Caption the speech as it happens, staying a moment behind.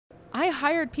I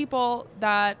hired people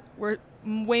that were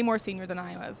way more senior than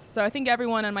I was. So I think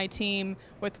everyone on my team,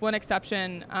 with one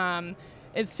exception,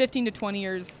 is 15 to 20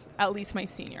 years at least my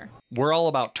senior. We're all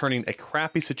about turning a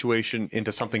crappy situation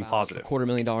into something positive.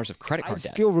 $250,000 of credit card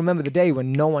debt. I still remember the day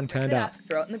when no one turned up.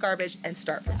 Throw it in the garbage and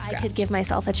start from scratch. I could give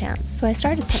myself a chance, so I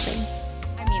started something.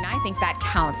 I mean, I think that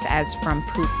counts as from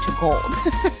poop to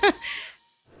gold.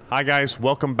 Hi guys,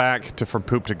 welcome back to From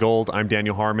Poop to Gold. I'm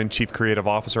Daniel Harmon, Chief Creative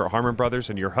Officer at Harmon Brothers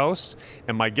and your host.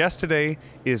 And my guest today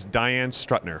is Diane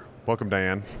Strutner. Welcome,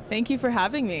 Diane. Thank you for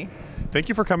having me. Thank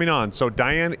you for coming on. So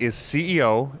Diane is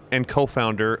CEO and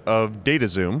co-founder of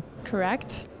Datazoom.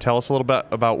 Correct. Tell us a little bit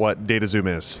about what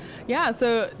Datazoom is. Yeah,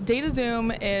 so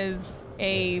Datazoom is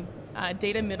a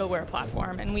data middleware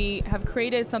platform, and we have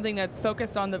created something that's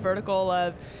focused on the vertical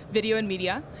of video and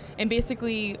media. And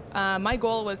basically, my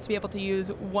goal was to be able to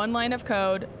use one line of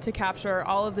code to capture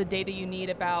all of the data you need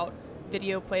about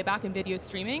video playback and video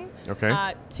streaming,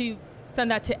 to send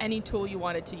that to any tool you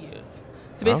wanted to use.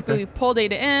 So basically, we pull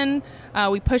data in,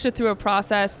 we push it through a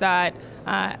process that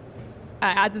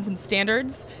adds in some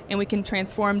standards, and we can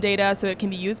transform data so it can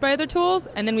be used by other tools,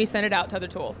 and then we send it out to other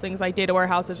tools, things like data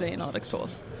warehouses and analytics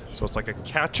tools. So it's like a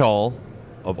catch-all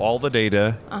of all the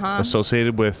data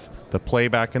associated with the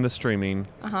playback and the streaming,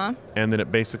 and then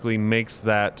it basically makes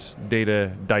that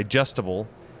data digestible.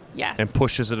 Yes. And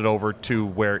pushes it over to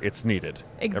where it's needed.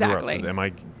 Exactly. Am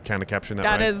I kind of capturing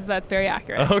that right? That's very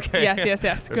accurate. Okay.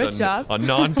 Yes. Good job. A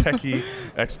non-techie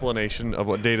explanation of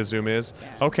what Datazoom is.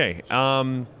 Yeah. Okay.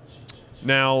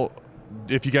 Now,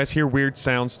 if you guys hear weird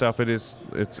sound stuff,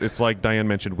 it's like Diane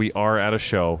mentioned, we are at a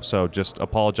show, so just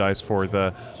apologize for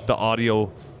the audio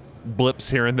blips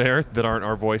here and there that aren't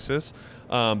our voices.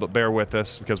 But bear with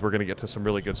us because we're going to get to some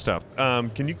really good stuff.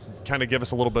 Can you kind of give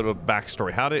us a little bit of a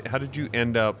backstory? How did you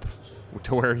end up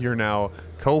to where you're now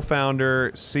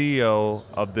co-founder, CEO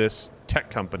of this tech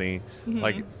company?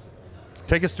 Like,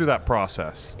 take us through that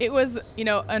process. It was,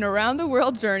 an around the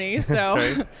world journey. So,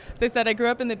 as I said, I grew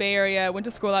up in the Bay Area, went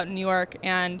to school out in New York,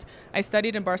 and I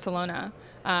studied in Barcelona.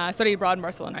 Studied abroad in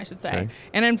Barcelona, I should say.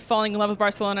 And then falling in love with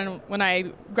Barcelona. And when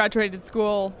I graduated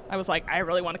school, I was like, I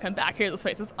really want to come back here. This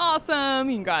place is awesome.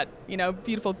 You got,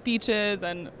 beautiful beaches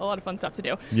and a lot of fun stuff to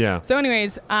do. Yeah. So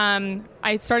anyways,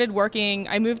 I started working.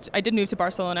 I did move to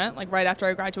Barcelona, like right after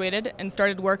I graduated, and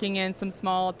started working in some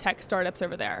small tech startups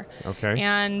over there. Okay.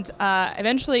 And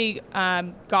eventually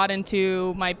got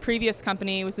into my previous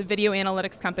company. It was a video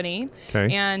analytics company.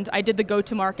 Okay. And I did the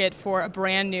go-to-market for a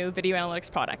brand new video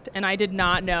analytics product. And I did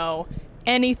not know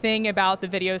anything about the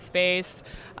video space,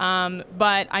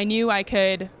 but I knew I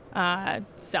could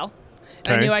sell.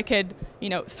 And I knew I could,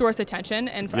 source attention.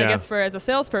 And I guess as a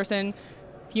salesperson,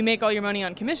 if you make all your money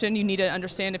on commission, you need to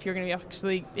understand if you're going to be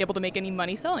actually able to make any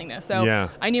money selling this. So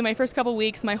I knew my first couple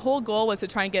weeks, my whole goal was to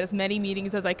try and get as many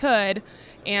meetings as I could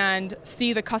and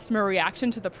see the customer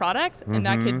reaction to the product, and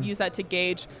that could use that to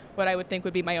gauge what I would think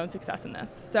would be my own success in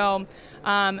this. So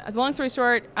as a long story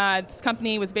short, this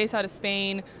company was based out of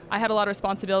Spain. I had a lot of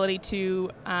responsibility to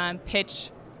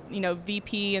pitch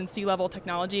VP and C-level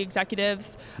technology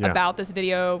executives about this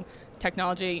video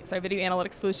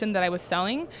analytics solution that I was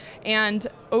selling. And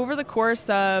over the course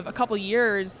of a couple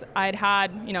years, I'd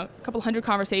had, a couple hundred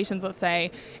conversations, let's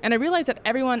say, and I realized that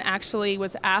everyone actually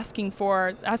was asking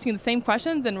the same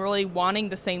questions and really wanting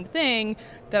the same thing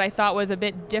that I thought was a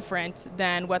bit different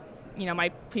than what my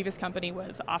previous company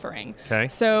was offering. Okay.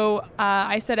 So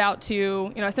I set out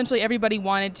to, essentially everybody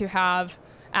wanted to have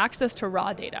access to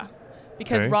raw data,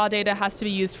 because raw data has to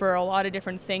be used for a lot of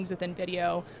different things within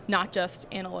video, not just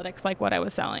analytics like what I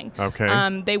was selling.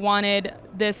 Okay. They wanted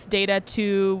this data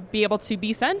to be able to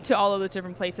be sent to all of those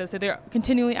different places. So they're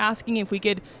continually asking if we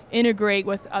could integrate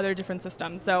with other different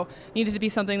systems. So it needed to be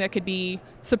something that could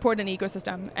support an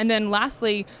ecosystem. And then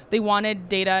lastly, they wanted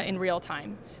data in real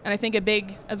time. And I think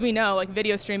as we know, like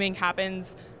video streaming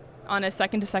happens on a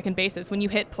second-to-second basis. When you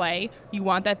hit play, you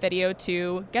want that video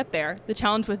to get there. The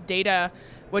challenge with data,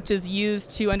 which is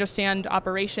used to understand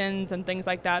operations and things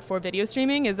like that for video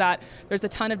streaming, is that there's a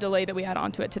ton of delay that we add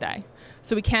onto it today.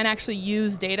 So we can actually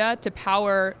use data to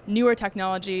power newer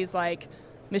technologies like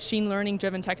machine learning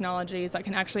driven technologies that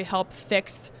can actually help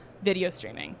fix video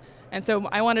streaming. And so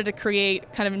I wanted to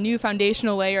create kind of a new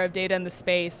foundational layer of data in the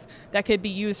space that could be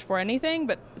used for anything,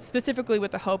 but specifically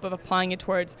with the hope of applying it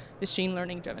towards machine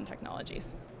learning driven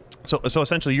technologies. So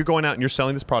essentially you're going out and you're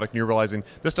selling this product and you're realizing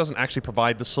this doesn't actually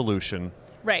provide the solution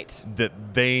that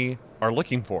they are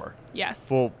looking for. Yes.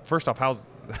 Well, first off, how's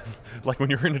like when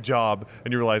you're in a job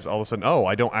and you realize all of a sudden, oh,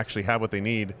 I don't actually have what they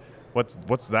need.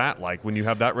 What's that like when you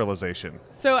have that realization?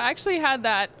 So I actually had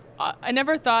that I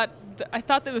never thought, I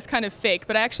thought that it was kind of fake,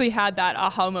 but I actually had that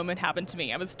aha moment happen to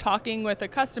me. I was talking with a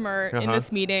customer in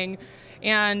this meeting,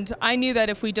 and I knew that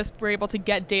if we just were able to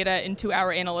get data into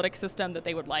our analytics system, that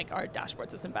they would like our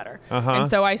dashboard system better. And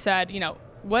so I said, you know,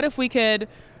 what if we could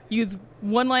use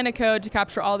one line of code to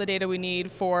capture all the data we need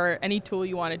for any tool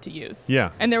you wanted to use?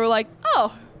 Yeah. And they were like,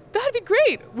 oh, that'd be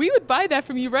great. We would buy that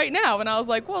from you right now. And I was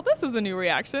like, well, this is a new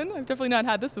reaction. I've definitely not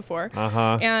had this before.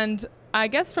 And I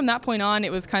guess from that point on,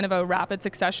 it was kind of a rapid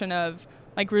succession of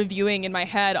like reviewing in my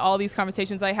head all these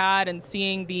conversations I had and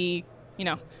seeing the, you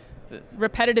know, the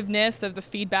repetitiveness of the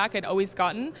feedback I'd always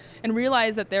gotten, and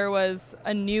realized that there was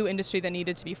a new industry that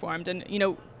needed to be formed. And, you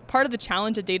know, part of the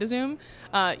challenge at Datazoom,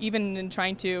 even in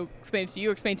trying to explain it to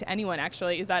you, explain it to anyone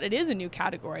actually, is that it is a new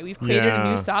category. We've created a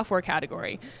new software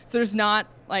category. So there's not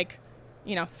like,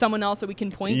 you know, someone else that we can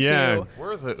point to.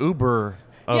 We're the Uber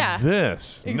of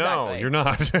this. Exactly. No, you're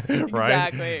not.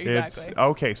 Right? Exactly.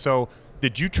 Okay, so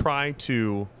did you try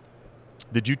to,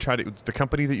 the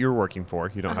company that you're working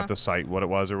for, you don't have to cite what it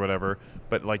was or whatever,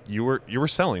 but like you were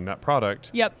selling that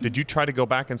product. Yep. Did you try to go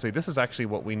back and say, this is actually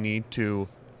what we need to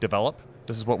develop?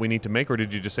 This is what we need to make? Or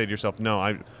did you just say to yourself,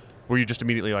 no, were you just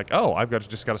immediately like, oh, I've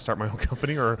just got to start my own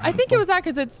company? Or I think it was that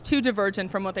because it's too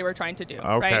divergent from what they were trying to do.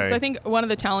 Right? So I think one of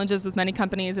the challenges with many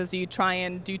companies is you try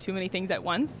and do too many things at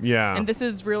once. Yeah. And this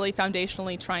is really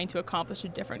foundationally trying to accomplish a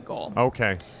different goal.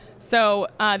 Okay. So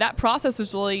that process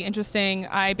was really interesting.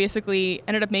 I basically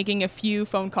ended up making a few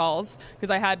phone calls because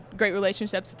I had great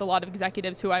relationships with a lot of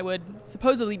executives who I would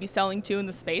supposedly be selling to in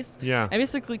the space. Yeah. I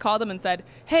basically called them and said,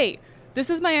 hey, this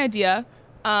is my idea.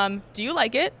 Do you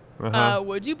like it?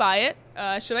 Would you buy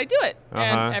it? Should I do it?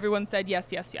 And everyone said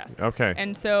yes, yes, yes. Okay.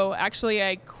 And so actually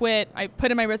I quit. I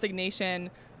put in my resignation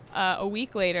a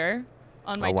week later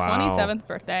on my 27th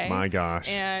birthday. My gosh.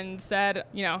 And said,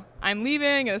 you know, I'm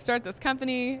leaving, going to start this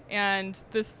company. And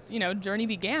this, you know, journey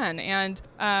began. And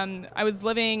I was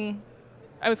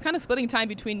kind of splitting time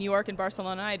between New York and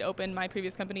Barcelona. I'd opened my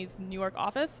previous company's New York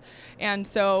office. And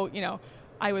so, you know,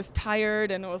 I was tired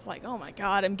and was like, oh my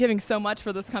God, I'm giving so much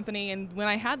for this company. And when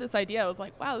I had this idea, I was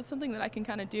like, wow, this is something that I can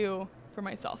kind of do for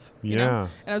myself. You know?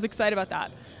 And I was excited about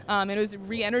that. And it was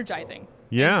re-energizing.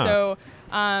 Yeah.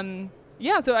 And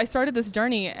so, so I started this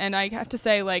journey, and I have to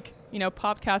say, like, you know,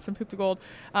 Popcast from Poop to Gold,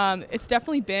 it's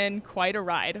definitely been quite a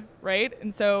ride, right?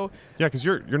 And so... Yeah, because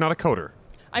you're not a coder.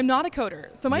 I'm not a coder.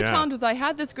 So my challenge was I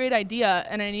had this great idea,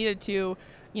 and I needed to,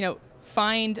 you know,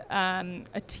 find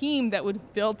a team that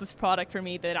would build this product for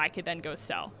me that I could then go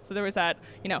sell. So there was that,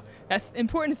 you know, that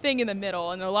important thing in the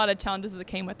middle, and there were a lot of challenges that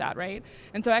came with that, right?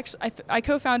 And so actually, I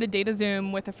co-founded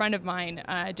Datazoom with a friend of mine,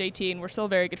 JT, and we're still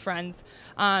very good friends.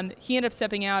 He ended up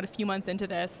stepping out a few months into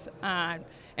this,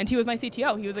 and he was my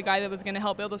CTO. He was the guy that was going to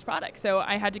help build this product. So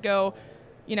I had to go,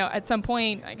 you know, at some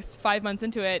point, I guess 6 months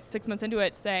into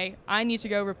it, say, I need to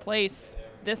go replace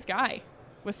this guy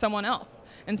with someone else.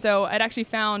 And so I'd actually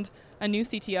found a new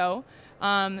CTO.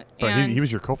 But he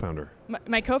was your co-founder.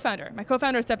 My co-founder. My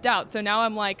co-founder stepped out. So now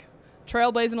I'm like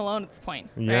trailblazing alone at this point.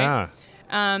 Yeah.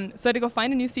 Right? So I had to go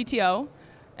find a new CTO,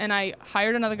 and I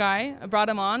hired another guy. I brought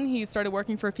him on. He started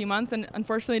working for a few months, and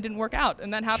unfortunately it didn't work out.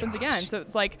 And that happens again. So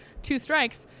it's like 2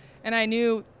 strikes. And I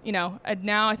knew, you know,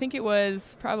 now I think it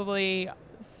was probably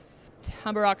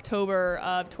September, October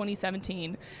of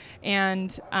 2017.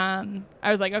 And I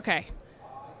was like, okay,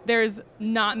 there's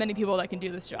not many people that can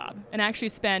do this job. And I actually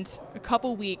spent a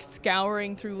couple weeks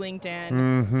scouring through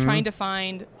LinkedIn, trying to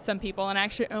find some people, and I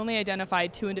actually only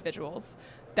identified 2 individuals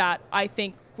that I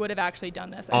think would have actually done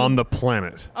this. On the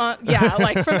planet. Yeah,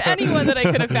 like from anyone that I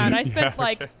could have found. I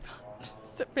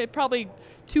spent probably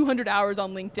 200 hours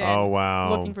on LinkedIn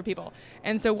looking for people.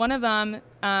 And so one of them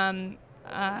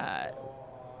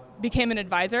became an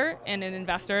advisor and an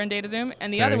investor in Datazoom,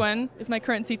 and the other one is my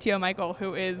current CTO, Michael,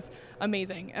 who is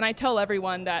amazing. And I tell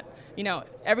everyone that, you know,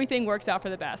 everything works out for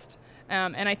the best.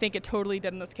 And I think it totally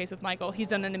did in this case with Michael. He's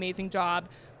done an amazing job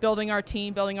building our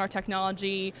team, building our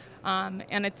technology,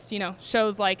 and it's, you know,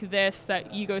 shows like this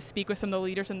that you go speak with some of the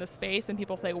leaders in the space, and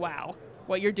people say, wow,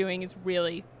 what you're doing is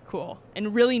really cool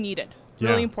and really needed,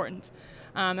 really important.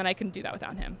 And I couldn't do that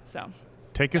without him, so.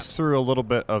 Take us through a little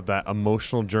bit of that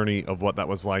emotional journey of what that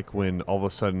was like when all of a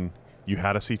sudden you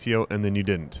had a CTO and then you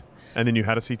didn't. And then you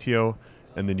had a CTO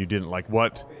and then you didn't. Like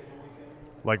what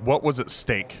was at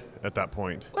stake at that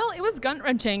point? Well, it was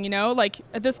gut-wrenching, you know? Like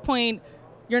at this point,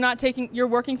 you're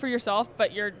working for yourself,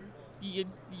 but you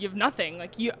have nothing.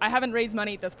 Like I haven't raised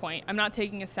money at this point. I'm not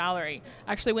taking a salary.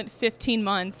 I actually went 15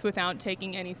 months without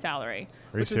taking any salary.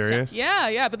 Are you serious?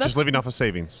 Yeah. But that's just living off of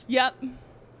savings. Yep.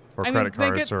 Or credit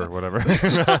cards or whatever.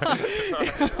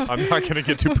 I'm not going to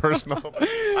get too personal. But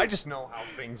I just know how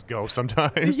things go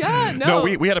sometimes. Yeah, No,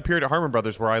 we had a period at Harmon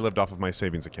Brothers where I lived off of my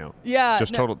savings account. Yeah.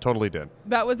 Just totally did.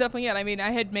 That was definitely it. I mean,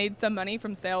 I had made some money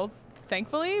from sales,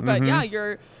 thankfully. But yeah,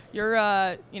 you're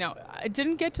I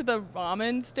didn't get to the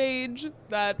ramen stage.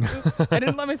 That I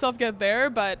didn't let myself get there.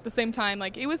 But at the same time,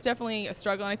 like, it was definitely a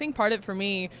struggle. And I think part of it for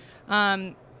me,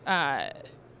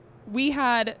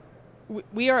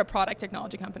 we are a product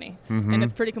technology company, and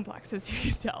it's pretty complex, as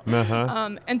you can tell.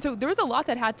 And so there was a lot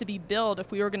that had to be built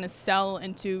if we were going to sell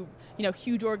into,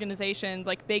 huge organizations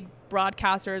like big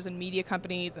broadcasters and media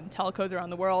companies and telcos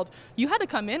around the world. You had to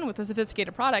come in with a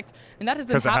sophisticated product, and that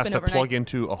doesn't happen overnight. Because it has to plug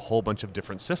into a whole bunch of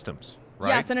different systems, right?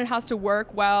 Yes, and it has to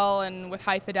work well and with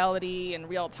high fidelity and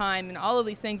real time and all of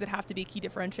these things that have to be key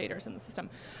differentiators in the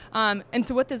system. And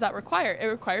so what does that require? It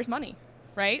requires money.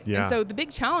 Right? Yeah. And so the big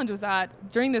challenge was that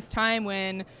during this time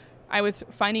when I was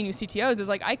finding new CTOs, is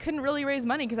like I couldn't really raise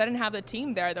money because I didn't have the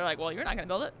team there. They're like, well, you're not going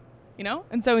to build it,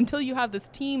 And so until you have this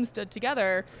team stood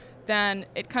together, then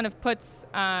it kind of puts,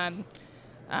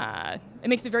 it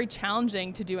makes it very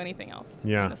challenging to do anything else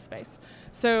in this space.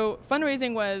 So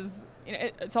fundraising was,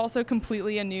 it's also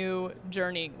completely a new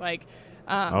journey. Like,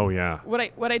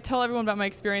 what I tell everyone about my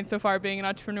experience so far being an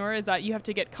entrepreneur is that you have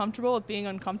to get comfortable with being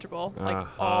uncomfortable, like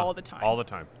all the time. All the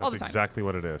time. That's exactly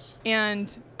what it is.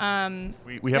 And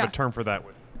we have a term for that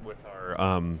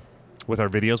with our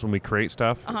videos when we create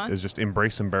stuff. Is just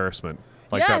embrace embarrassment.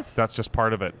 Like that's just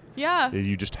part of it. Yeah.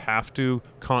 You just have to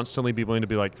constantly be willing to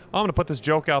be like, oh, I'm going to put this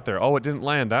joke out there. Oh, it didn't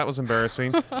land. That was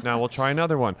embarrassing. Now we'll try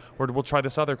another one. Or we'll try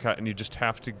this other cut. And you just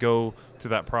have to go to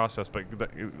that process. But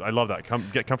I love that.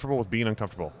 Get comfortable with being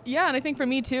uncomfortable. Yeah, and I think for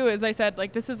me too, as I said,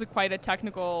 like this is quite a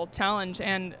technical challenge.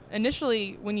 And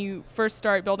initially, when you first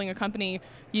start building a company,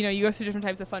 you go through different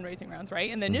types of fundraising rounds,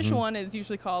 right? And the initial one is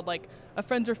usually called like a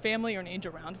friends or family or an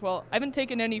angel round. Well, I haven't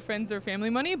taken any friends or family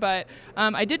money, but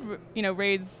I did,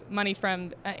 raise money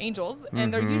from angels,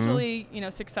 and they're usually,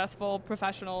 successful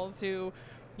professionals who,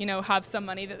 have some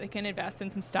money that they can invest in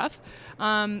some stuff.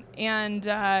 So,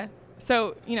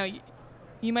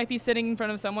 you might be sitting in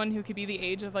front of someone who could be the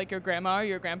age of like your grandma or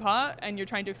your grandpa, and you're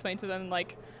trying to explain to them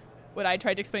like what I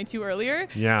tried to explain to you earlier.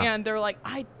 Yeah. And they're like,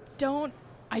 I don't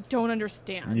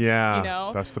understand.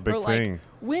 Yeah. That's the big thing. Like,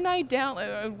 when I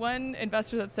download, one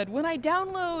investor that said, when I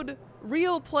download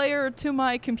Real Player to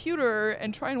my computer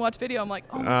and try and watch video, I'm like,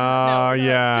 oh my God,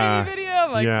 no, streaming video.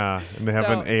 I'm like, and they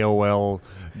have an AOL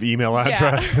email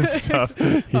address and stuff.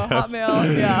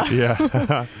 Hotmail,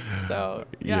 yeah. So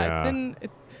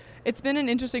it's been an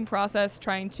interesting process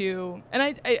trying to,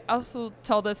 and I also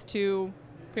tell this to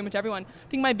pretty much everyone. I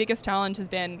think my biggest challenge has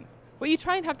been what you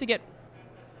try and have to get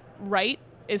right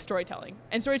is storytelling.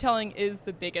 And storytelling is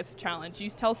the biggest challenge. You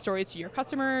tell stories to your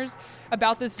customers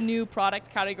about this new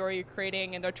product category you're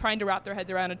creating, and they're trying to wrap their heads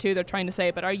around it too. They're trying to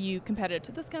say, but are you competitive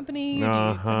to this company? Do you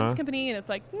do this company? And it's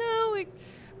like, no,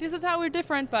 this is how we're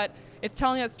different. But it's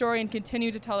telling that story and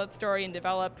continue to tell that story and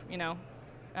develop,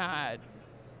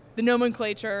 the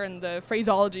nomenclature and the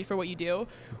phraseology for what you do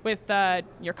with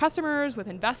your customers, with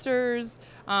investors,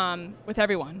 with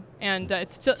everyone. And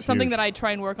it's something that I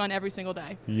try and work on every single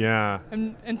day. Yeah.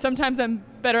 And sometimes I'm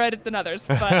better at it than others,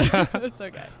 but it's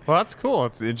okay. Well, that's cool.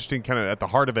 It's interesting kind of at the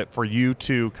heart of it for you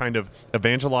to kind of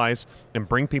evangelize and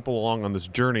bring people along on this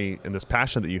journey and this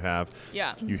passion that you have.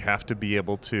 Yeah. You have to be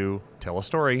able to tell a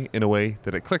story in a way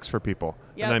that it clicks for people.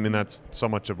 Yep. And I mean, that's so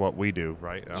much of what we do,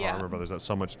 right? At Harmon Brothers, that's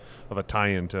so much of a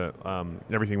tie-in to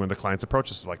everything when the clients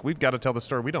approach us. Like, we've got to tell the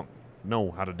story. We don't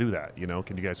know how to do that.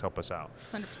 Can you guys help us out?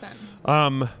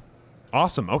 100%.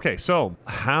 Awesome. Okay, so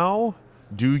how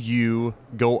do you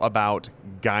go about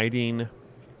guiding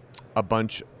a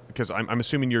bunch, because I'm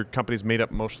assuming your company's made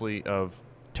up mostly of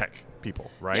tech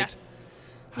people, right? Yes.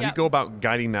 How do you go about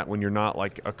guiding that when you're not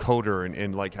like a coder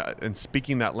and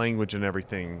speaking that language and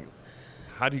everything?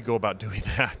 How do you go about doing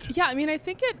that? Yeah, I mean, I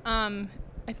think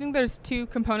I think there's two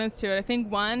components to it. I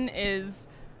think one is,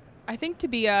 to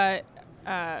be a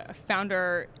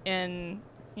founder in,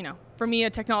 for me, a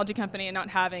technology company and not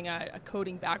having a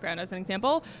coding background as an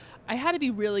example, I had to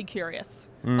be really curious.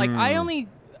 Like, I only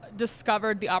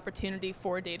discovered the opportunity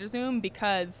for Datazoom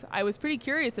because I was pretty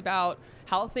curious about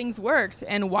how things worked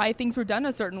and why things were done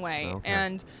a certain way. Okay.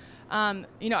 And,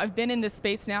 I've been in this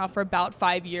space now for about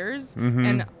 5 years,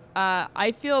 and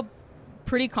I feel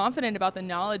pretty confident about the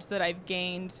knowledge that I've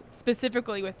gained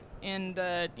specifically within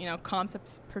the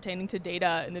concepts pertaining to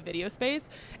data in the video space.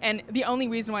 And the only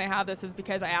reason why I have this is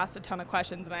because I asked a ton of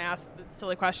questions, and I asked the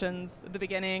silly questions at the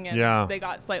beginning, and they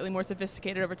got slightly more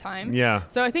sophisticated over time. Yeah.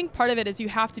 So I think part of it is you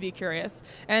have to be curious.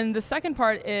 And the second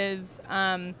part is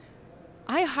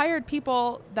I hired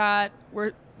people that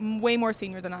were way more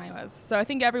senior than I was. So I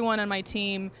think everyone on my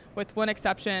team, with one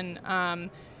exception,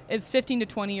 is 15 to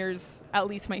 20 years at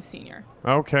least my senior.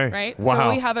 Okay. Right? Wow. So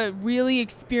we have a really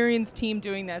experienced team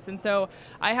doing this. And so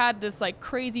I had this like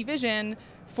crazy vision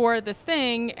for this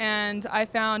thing, and I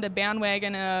found a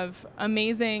bandwagon of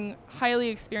amazing, highly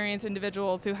experienced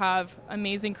individuals who have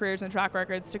amazing careers and track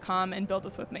records to come and build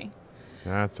this with me.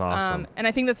 That's awesome. And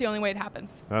I think that's the only way it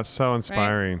happens. That's so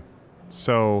inspiring. Right?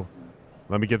 So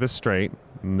let me get this straight,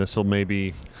 and this will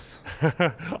maybe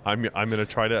I'm going to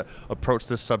try to approach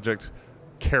this subject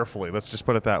carefully. Let's just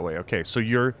put it that way. Okay, so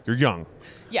you're young.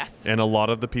 Yes. And a lot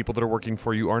of the people that are working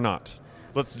for you are not.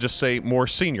 Let's just say more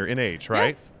senior in age, right?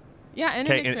 Yes. Yeah, and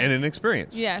and in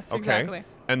experience. Yes, okay. exactly.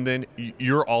 And then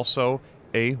you're also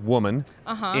a woman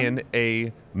in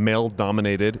a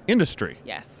male-dominated industry.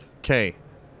 Yes. Okay.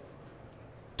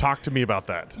 Talk to me about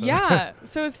that. Yeah.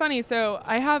 So it's funny. So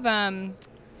I have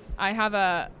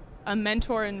a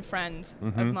mentor and friend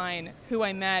of mine who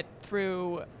I met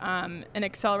through an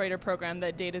accelerator program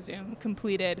that Datazoom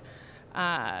completed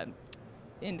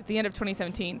in the end of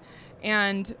 2017,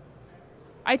 and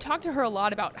I talked to her a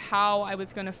lot about how I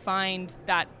was going to find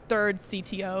that third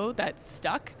CTO that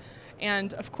stuck.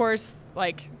 And of course,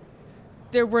 like,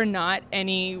 there were not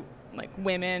any like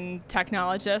women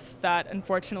technologists that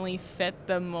unfortunately fit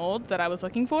the mold that I was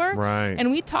looking for. Right. And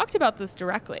we talked about this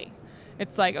directly.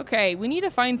 It's like, okay, we need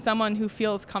to find someone who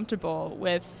feels comfortable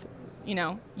with,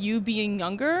 you being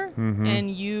younger and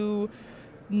you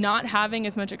not having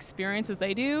as much experience as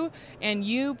they do, and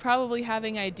you probably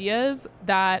having ideas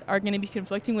that are going to be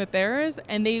conflicting with theirs,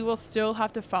 and they will still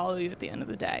have to follow you at the end of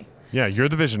the day. Yeah, you're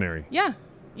the visionary. Yeah.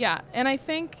 And I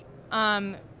think,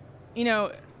 when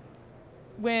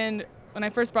I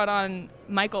first brought on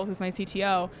Michael, who's my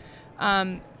CTO,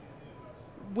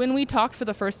 when we talked for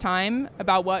the first time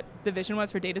about what the vision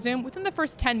was for Datazoom, within the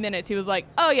first 10 minutes, he was like,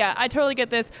 oh yeah, I totally get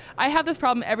this. I have this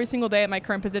problem every single day at my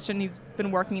current position. He's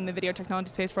been working in the video technology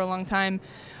space for a long time.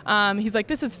 He's like,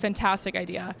 this is a fantastic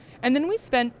idea. And then we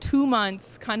spent 2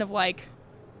 months kind of like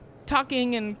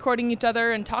talking and courting each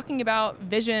other and talking about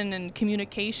vision and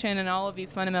communication and all of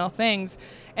these fundamental things.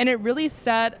 And it really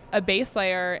set a base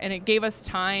layer, and it gave us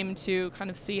time to kind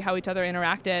of see how each other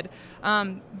interacted.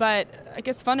 But I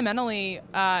guess fundamentally,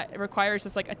 it requires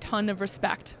just like a ton of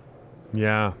respect.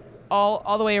 Yeah.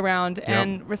 All the way around. Yep.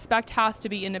 And respect has to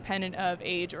be independent of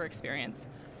age or experience,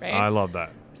 right? I love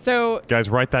that. So guys,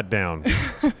 write that down.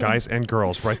 Guys and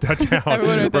girls, write that down.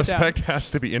 Everyone write that Respect down.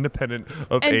 has to be independent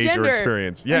of And age gender. or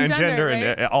experience. Yeah, and gender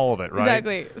right? and all of it, right?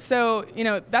 Exactly. So,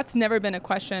 that's never been a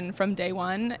question from day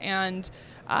one. And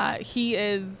he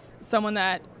is someone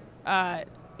that,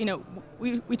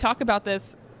 we talk about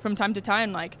this from time to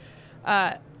time, like,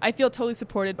 I feel totally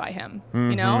supported by him,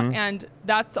 and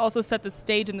that's also set the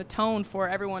stage and the tone for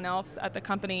everyone else at the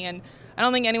company. And I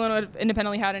don't think anyone would have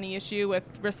independently had any issue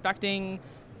with respecting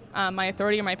my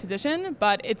authority or my position,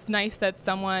 but it's nice that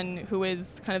someone who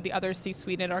is kind of the other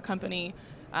C-suite at our company,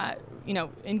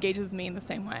 engages me in the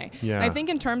same way. Yeah. And I think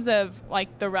in terms of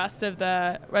like the rest of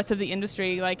the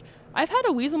industry, like I've had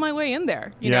to weasel my way in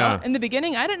there. You know, in the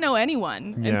beginning, I didn't know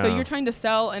anyone, and so you're trying to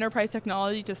sell enterprise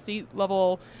technology to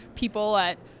C-level people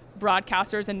at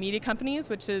broadcasters and media companies,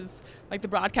 which is like the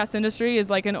broadcast industry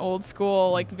is like an old school,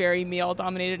 like very male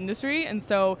dominated industry. And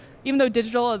so even though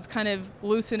digital has kind of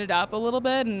loosened it up a little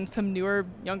bit and some newer,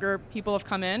 younger people have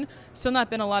come in, still not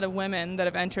been a lot of women that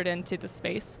have entered into the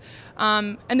space.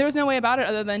 And there was no way about it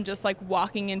other than just like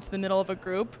walking into the middle of a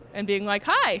group and being like,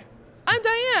 hi, I'm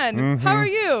Diane. How are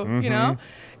you? You know?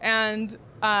 And,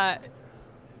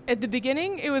 at the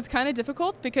beginning, it was kind of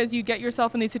difficult because you get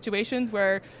yourself in these situations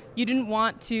where you didn't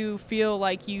want to feel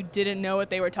like you didn't know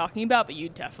what they were talking about, but you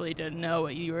definitely didn't know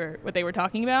what they were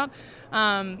talking about.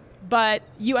 But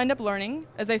you end up learning,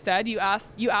 as I said. You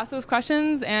ask those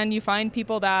questions, and you find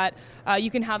people that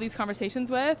you can have these conversations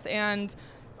with, and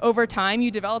over time, you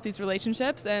develop these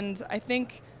relationships. And I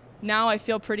think now I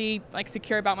feel pretty like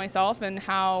secure about myself and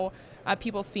how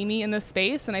people see me in this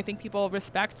space, and I think people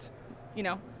respect,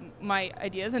 my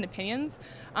ideas and opinions,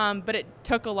 but it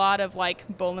took a lot of like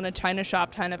bull in a china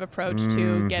shop kind of approach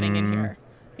to getting in here,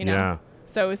 Yeah.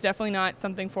 So it was definitely not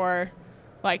something for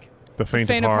like the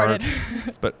faint of heart.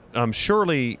 But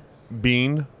surely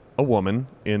being a woman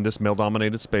in this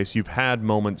male-dominated space, you've had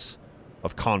moments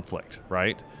of conflict,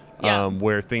 right? Yeah.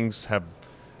 Where things have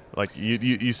Like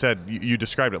you said, you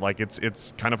described it like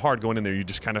it's kind of hard going in there. You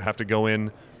just kind of have to go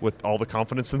in with all the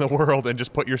confidence in the world and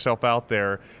just put yourself out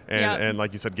there and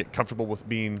like you said, get comfortable with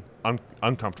being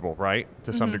uncomfortable, right?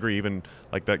 To some degree, even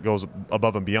like that goes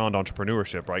above and beyond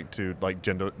entrepreneurship, right? To like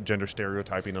gender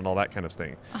stereotyping and all that kind of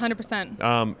thing.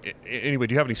 100%. Anyway,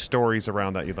 do you have any stories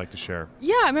around that you'd like to share?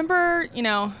 Yeah, I remember,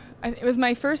 it was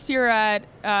my first year at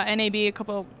NAB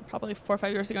probably 4 or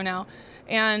 5 years ago now.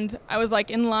 And I was like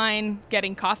in line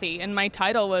getting coffee, and my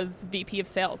title was VP of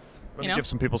Sales. Let me give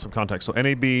some people some context. So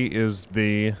NAB is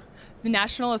the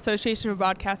National Association of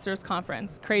Broadcasters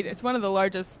Conference. Crazy. It's one of the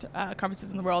largest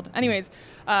conferences in the world. Anyways,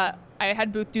 I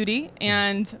had booth duty,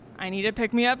 and I needed to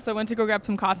pick me up, so I went to go grab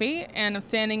some coffee, and I'm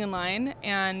standing in line,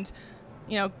 and,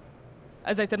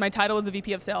 as I said, my title was a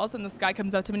VP of Sales, and this guy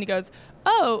comes up to me and he goes,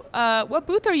 "Oh, what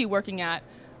booth are you working at?"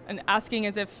 And asking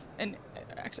as if, and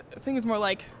actually, I think it was more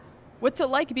like, "What's it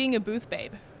like being a booth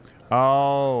babe?"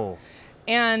 Oh.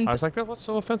 And I was like, what's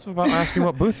so offensive about asking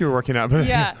what booth you were working at? But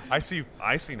yeah. I see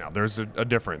now. There's a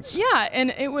difference. Yeah, and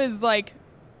it was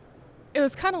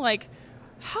kind of like,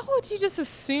 how would you just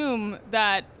assume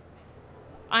that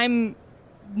I'm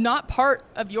not part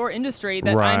of your industry,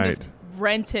 that I'm just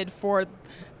rented for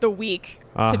the week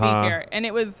to be here? And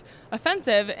it was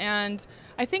offensive. And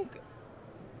I think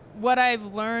what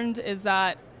I've learned is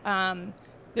that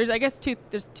there's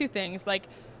two things. Like,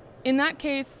 in that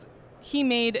case, he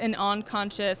made an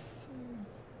unconscious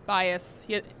bias.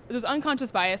 There's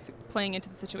unconscious bias playing into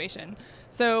the situation.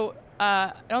 So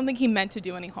I don't think he meant to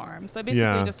do any harm. So I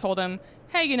basically just told him,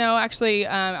 "Hey, actually,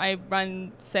 I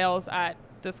run sales at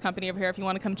this company over here. If you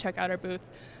want to come check out our booth,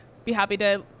 be happy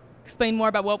to explain more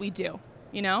about what we do."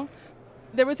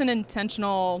 There was an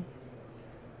intentional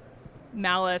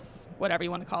malice, whatever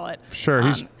you want to call it. Sure,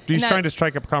 he's trying to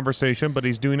strike up a conversation, but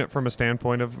he's doing it from a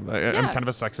standpoint of kind of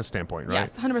a sexist standpoint, right?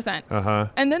 Yes, 100%.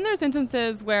 And then there's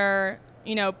instances where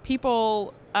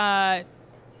people, definitely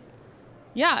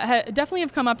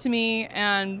have come up to me,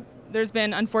 and there's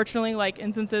been unfortunately like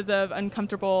instances of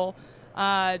uncomfortable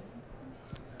cab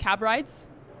rides,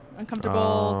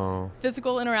 uncomfortable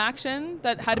physical interaction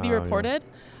that had to be reported.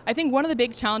 I think one of the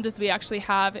big challenges we actually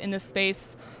have in this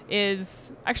space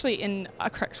is actually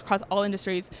across all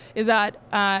industries is that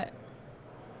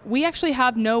we actually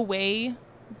have no way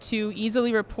to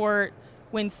easily report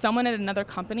when someone at another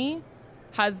company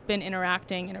has been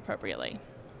interacting inappropriately.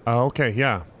 Oh, okay,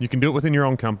 yeah. You can do it within your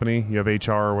own company. You have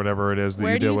HR or whatever it is that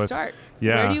you deal with. Where do you start?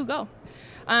 Yeah. Where do you go?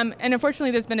 And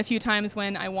unfortunately, there's been a few times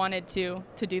when I wanted to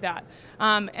do that.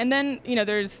 And then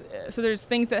there's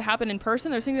things that happen in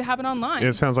person. There's things that happen online.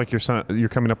 It sounds like you're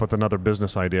coming up with another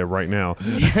business idea right now.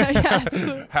 Yes.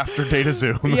 After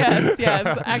Datazoom. Yes.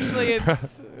 Actually,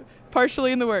 it's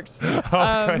partially in the works.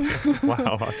 Okay.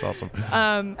 Wow, that's awesome.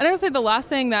 And I would say the last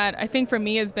thing that I think for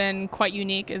me has been quite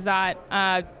unique is that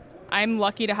I'm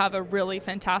lucky to have a really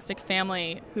fantastic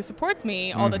family who supports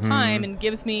me all the time and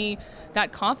gives me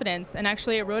that confidence. And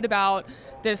actually, I wrote about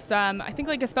this, I think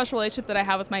like a special relationship that I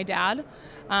have with my dad.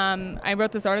 I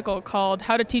wrote this article called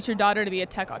 "How to Teach Your Daughter to Be a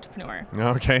Tech Entrepreneur."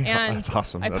 Okay, and that's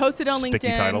awesome. I posted on LinkedIn.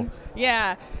 Sticky title.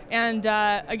 Yeah, and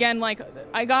again, like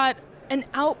I got an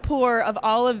outpour of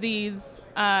all of these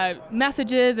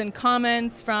messages and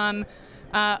comments from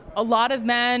a lot of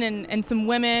men and some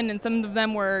women, and some of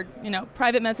them were,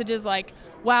 private messages like,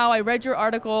 "Wow, I read your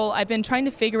article. I've been trying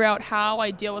to figure out how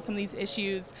I deal with some of these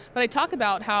issues." But I talk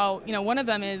about how, one of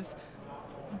them is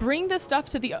bring this stuff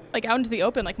to out into the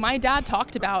open. Like my dad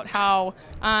talked about how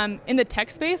in the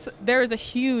tech space, there is a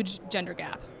huge gender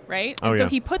gap, right? And so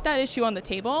he put that issue on the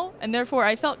table, and therefore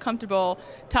I felt comfortable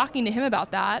talking to him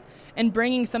about that and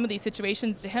bringing some of these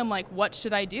situations to him, like, what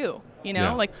should I do?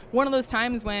 Like one of those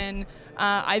times when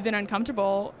I've been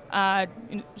uncomfortable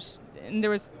and there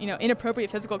was, inappropriate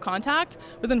physical contact,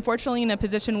 was unfortunately in a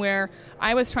position where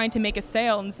I was trying to make a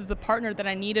sale, and this is a partner that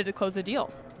I needed to close a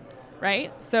deal,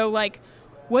 right? So, like,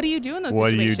 what do you do in those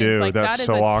situations? What do you do? Like, That's that is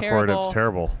so awkward. terrible, it's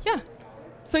terrible. Yeah.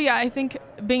 So, yeah, I think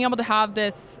being able to have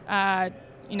this,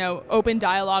 open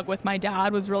dialogue with my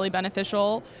dad was really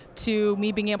beneficial to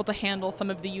me being able to handle some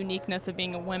of the uniqueness of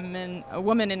being a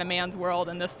woman in a man's world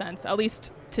in this sense, at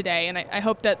least today. And I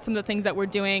hope that some of the things that we're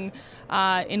doing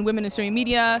in women in streaming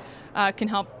media can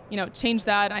help, change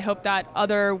that. I hope that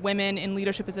other women in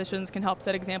leadership positions can help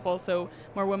set examples so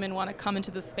more women want to come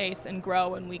into the space and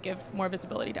grow, and we give more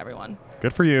visibility to everyone.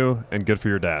 Good for you, and good for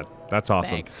your dad. That's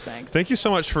awesome. Thanks. Thank you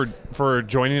so much for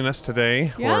joining us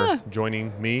today, or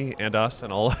joining me and us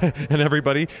and all and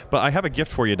everybody. But I have a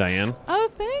gift for you, Diane. Oh,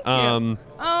 thank you.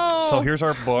 Oh, So here's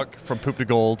our book, From Poop to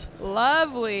Gold.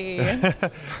 Lovely.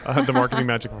 The Marketing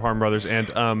Magic of Harmon Brothers.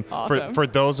 And Awesome. for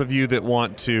those of you that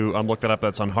want to look that up,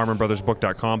 that's on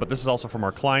harmonbrothersbook.com. But this is also from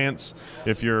our clients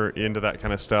if you're into that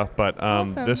kind of stuff. But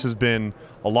Awesome. this has been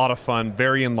a lot of fun,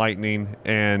 very enlightening,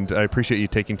 and I appreciate you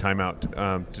taking time out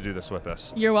to do this with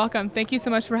us. You're welcome. Thank you so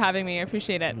much for having me. I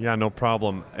appreciate it. Yeah, no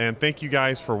problem. And thank you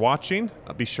guys for watching.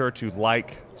 Be sure to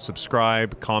like,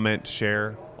 subscribe, comment,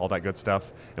 share, all that good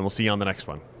stuff. And we'll see you on the next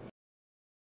one.